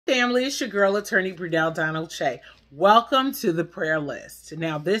family, it's your girl, attorney Brunel Donald Che. Welcome to the prayer list.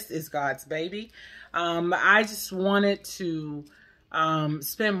 Now, this is God's baby. I just wanted to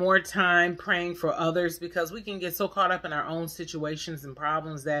spend more time praying for others because we can get so caught up in our own situations and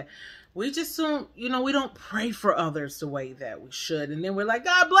problems that we just don't, we don't pray for others the way that we should. And then we're like,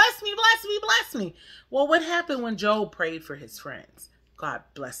 God, bless me, bless me, bless me. Well, what happened when Job prayed for his friends? God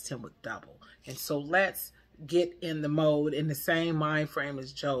blessed him with double. And so let's get in the mode, in the same mind frame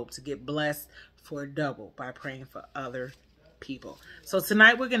as Job, to get blessed for double by praying for other people. So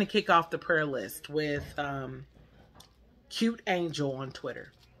tonight we're going to kick off the prayer list with Cute Angel on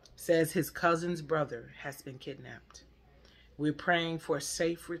Twitter. Says his cousin's brother has been kidnapped. We're praying for a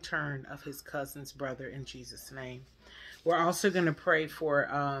safe return of his cousin's brother in Jesus' name. We're also going to pray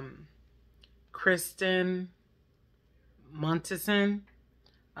for Kristen Montesen.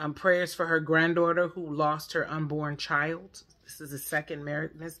 Prayers for her granddaughter who lost her unborn child. This is a second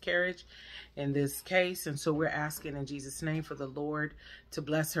miscarriage in this case. And so we're asking in Jesus' name for the Lord to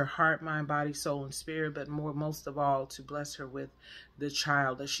bless her heart, mind, body, soul, and spirit. But most of all, to bless her with the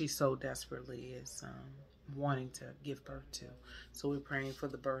child that she so desperately is wanting to give birth to. So we're praying for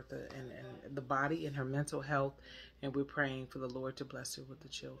the birth and the body and her mental health. And we're praying for the Lord to bless her with the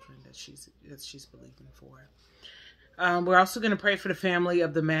children that she's believing for. We're also going to pray for the family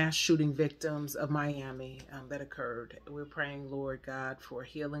of the mass shooting victims of Miami that occurred. We're praying, Lord God, for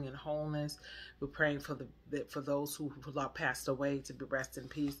healing and wholeness. We're praying for those who passed away to be rest in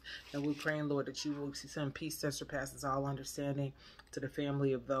peace. And we're praying, Lord, that you will send peace that surpasses all understanding to the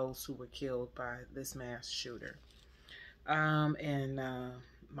family of those who were killed by this mass shooter in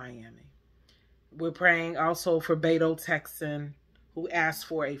Miami. We're praying also for Beto Texan, who asked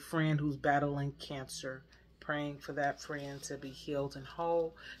for a friend who's battling cancer. Praying for that friend to be healed and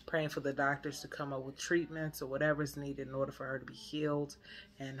whole. Praying for the doctors to come up with treatments or whatever is needed in order for her to be healed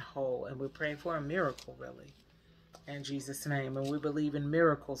and whole. And we're praying for a miracle, really, in Jesus' name. And we believe in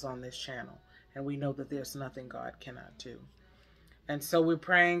miracles on this channel. And we know that there's nothing God cannot do. And so we're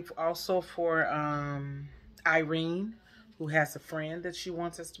praying also for Irene, who has a friend that she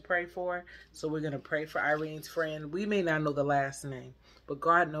wants us to pray for. So we're going to pray for Irene's friend. We may not know the last name, but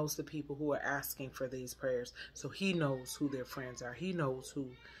God knows the people who are asking for these prayers. So he knows who their friends are. He knows who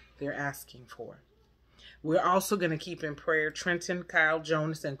they're asking for. We're also going to keep in prayer Trenton, Kyle,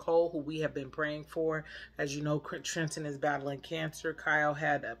 Jonas, and Cole, who we have been praying for. As you know, Trenton is battling cancer. Kyle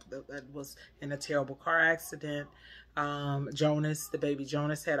was in a terrible car accident. Jonas, the baby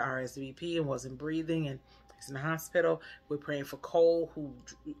Jonas, had RSVP and wasn't breathing, and he's in the hospital. We're praying for Cole, who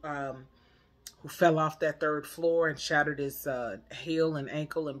fell off that third floor and shattered his heel and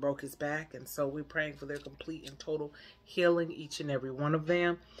ankle and broke his back. And so we're praying for their complete and total healing, each and every one of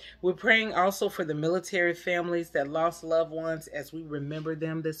them. We're praying also for the military families that lost loved ones as we remember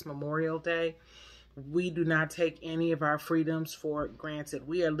them this Memorial Day. We do not take any of our freedoms for granted.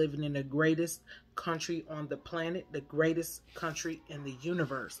 We are living in the greatest country on the planet, the greatest country in the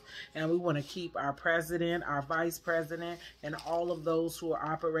universe. And we want to keep our president, our vice president, and all of those who are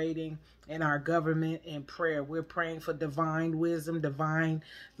operating in our government in prayer. We're praying for divine wisdom, divine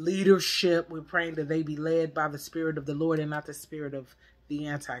leadership. We're praying that they be led by the Spirit of the Lord and not the spirit of the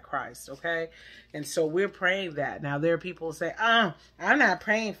Antichrist, okay? And so we're praying that. Now, there are people who say, I'm not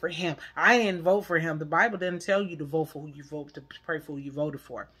praying for him. I didn't vote for him. The Bible doesn't tell you to vote for who you vote, to pray for who you voted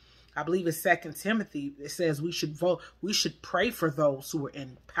for. I believe it's 2 Timothy. It says we should vote. We should pray for those who are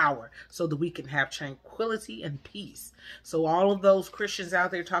in power so that we can have tranquility and peace. So all of those Christians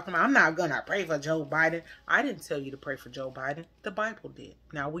out there talking about, I'm not going to pray for Joe Biden. I didn't tell you to pray for Joe Biden. The Bible did.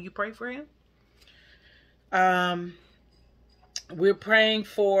 Now, will you pray for him? We're praying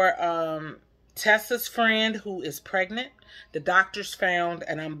for Tessa's friend who is pregnant. The doctors found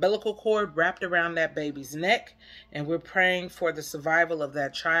an umbilical cord wrapped around that baby's neck. And we're praying for the survival of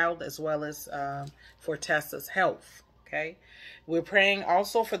that child as well as for Tessa's health. Okay. We're praying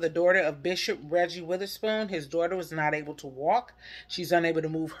also for the daughter of Bishop Reggie Witherspoon. His daughter was not able to walk. She's unable to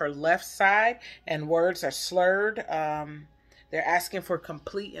move her left side and words are slurred. They're asking for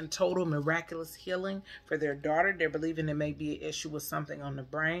complete and total miraculous healing for their daughter. They're believing there may be an issue with something on the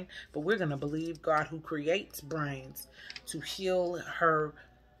brain. But we're going to believe God, who creates brains, to heal her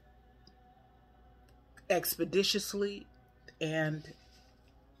expeditiously and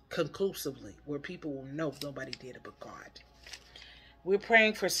conclusively, where people will know nobody did it but God. We're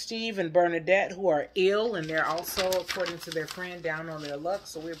praying for Steve and Bernadette, who are ill, and they're also, according to their friend, down on their luck.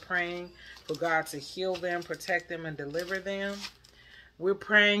 So we're praying for God to heal them, protect them, and deliver them. We're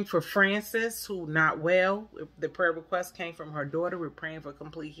praying for Frances, who not well. The prayer request came from her daughter. We're praying for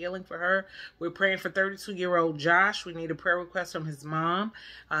complete healing for her. We're praying for 32-year-old Josh. We need a prayer request from his mom.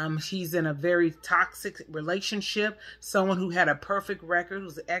 He's in a very toxic relationship. Someone who had a perfect record,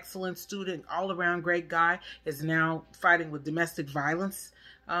 who's an excellent student, all-around great guy, is now fighting with domestic violence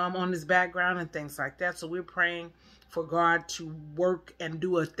on his background and things like that. So we're praying for God to work and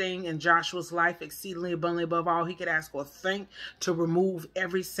do a thing in Joshua's life exceedingly abundantly above all he could ask or think, to remove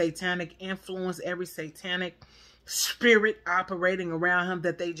every satanic influence, every satanic spirit operating around him,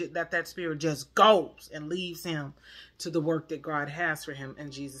 that spirit just goes and leaves him to the work that God has for him,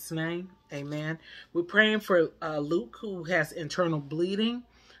 in Jesus' name. Amen. We're praying for Luke, who has internal bleeding.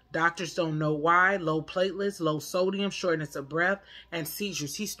 Doctors don't know why. Low platelets, low sodium, shortness of breath, and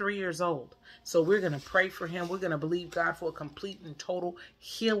seizures. He's 3 years old. So we're going to pray for him. We're going to believe God for a complete and total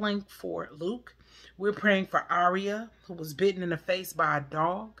healing for Luke. We're praying for Aria, who was bitten in the face by a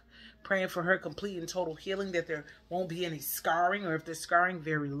dog. Praying for her complete and total healing, that there won't be any scarring, or if there's scarring,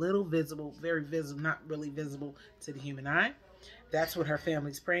 very little visible, very visible, not really visible to the human eye. That's what her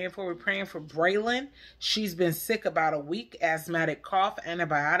family's praying for. We're praying for Braylon. She's been sick about a week. Asthmatic cough,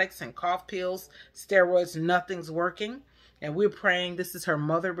 antibiotics and cough pills, steroids, nothing's working. And we're praying, this is her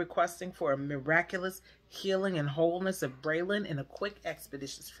mother requesting for a miraculous healing and wholeness of Braylon in a quick,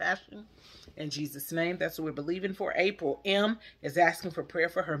 expeditious fashion. In Jesus' name, that's what we're believing for. April M. is asking for prayer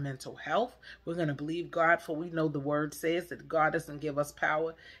for her mental health. We're going to believe God, for we know the word says that God doesn't give us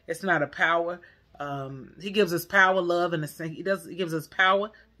power. It's not a power. He gives us power, love, and he gives us power,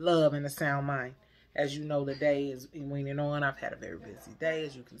 love, and a sound mind. As you know, the day is waning on. I've had a very busy day.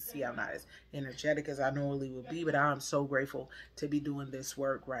 As you can see, I'm not as energetic as I normally would be, but I'm so grateful to be doing this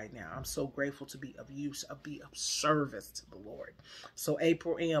work right now. I'm so grateful to be of use, be of service to the Lord. So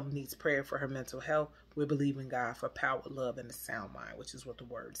April M. needs prayer for her mental health. We're believing God for power, love, and a sound mind, which is what the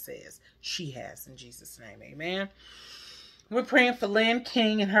word says she has, in Jesus' name. Amen. We're praying for Lynn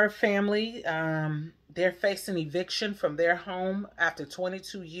King and her family. They're facing eviction from their home after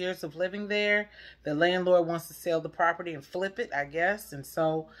 22 years of living there. The landlord wants to sell the property and flip it, I guess. And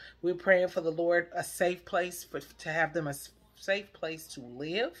so we're praying for the Lord, a safe place, to have them a safe place to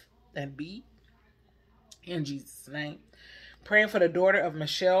live and be, in Jesus' name. Praying for the daughter of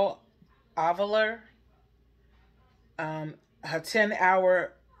Michelle Aveler. Her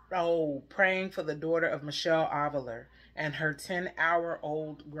 10-hour-old, praying for the daughter of Michelle Aveler and her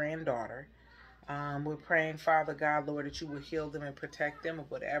 10-hour-old granddaughter. We're praying, Father God, Lord, that you will heal them and protect them of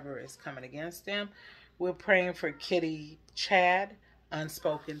whatever is coming against them. We're praying for Kitty Chad,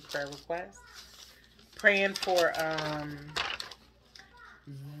 unspoken prayer request. Praying for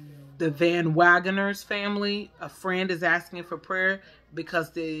the Van Wagoner's family. A friend is asking for prayer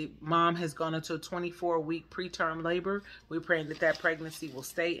because the mom has gone into a 24-week preterm labor. We're praying that that pregnancy will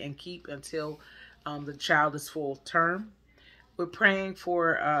stay and keep until the child is full term. We're praying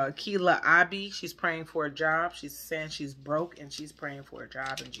for Keela Abi. She's praying for a job. She's saying she's broke, and she's praying for a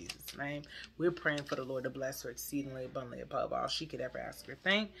job in Jesus' name. We're praying for the Lord to bless her exceedingly abundantly above all she could ever ask or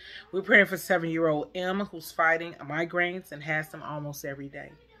think. We're praying for 7-year-old Emma, who's fighting migraines and has them almost every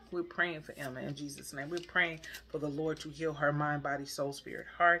day. We're praying for Emma in Jesus' name. We're praying for the Lord to heal her mind, body, soul, spirit,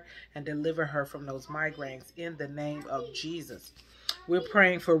 heart, and deliver her from those migraines in the name of Jesus. We're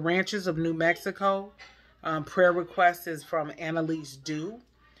praying for Ranchers of New Mexico. Prayer request is from Annalise Dew.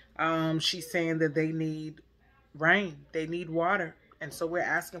 She's saying that they need rain. They need water. And so we're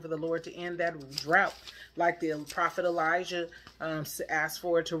asking for the Lord to end that drought. Like the prophet Elijah asked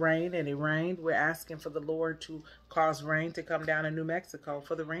for it to rain, and it rained. We're asking for the Lord to cause rain to come down in New Mexico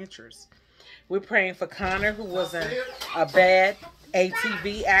for the ranchers. We're praying for Connor, who was in a bad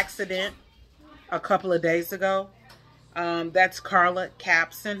ATV accident a couple of days ago. That's Carla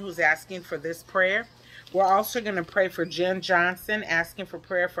Capson, who's asking for this prayer. We're also going to pray for Jen Johnson, asking for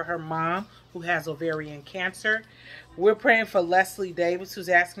prayer for her mom, who has ovarian cancer. We're praying for Leslie Davis, who's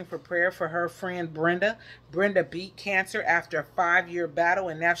asking for prayer for her friend Brenda. Brenda beat cancer after a 5-year battle,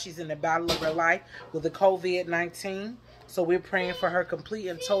 and now she's in the battle of her life with the COVID-19. So we're praying for her complete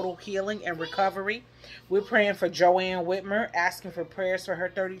and total healing and recovery. We're praying for Joanne Whitmer, asking for prayers for her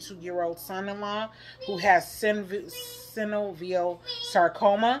 32-year-old son-in-law who has synovial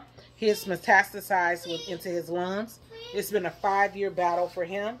sarcoma. His metastasized into his lungs. It's been a 5-year battle for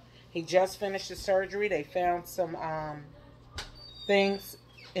him. He just finished the surgery. They found some things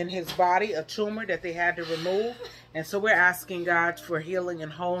in his body, a tumor that they had to remove. And so we're asking God for healing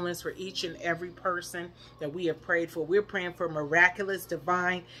and wholeness for each and every person that we have prayed for. We're praying for miraculous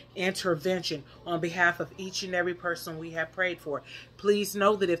divine intervention on behalf of each and every person we have prayed for. Please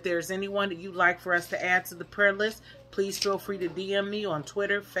know that if there's anyone that you'd like for us to add to the prayer list, please feel free to DM me on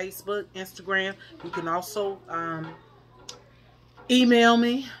Twitter, Facebook, Instagram. You can also email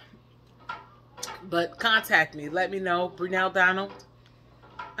me. But contact me. Let me know. Brunel Donald.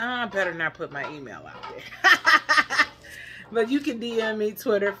 I better not put my email out there. But you can DM me,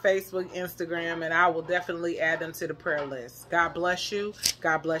 Twitter, Facebook, Instagram, and I will definitely add them to the prayer list. God bless you.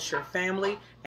 God bless your family.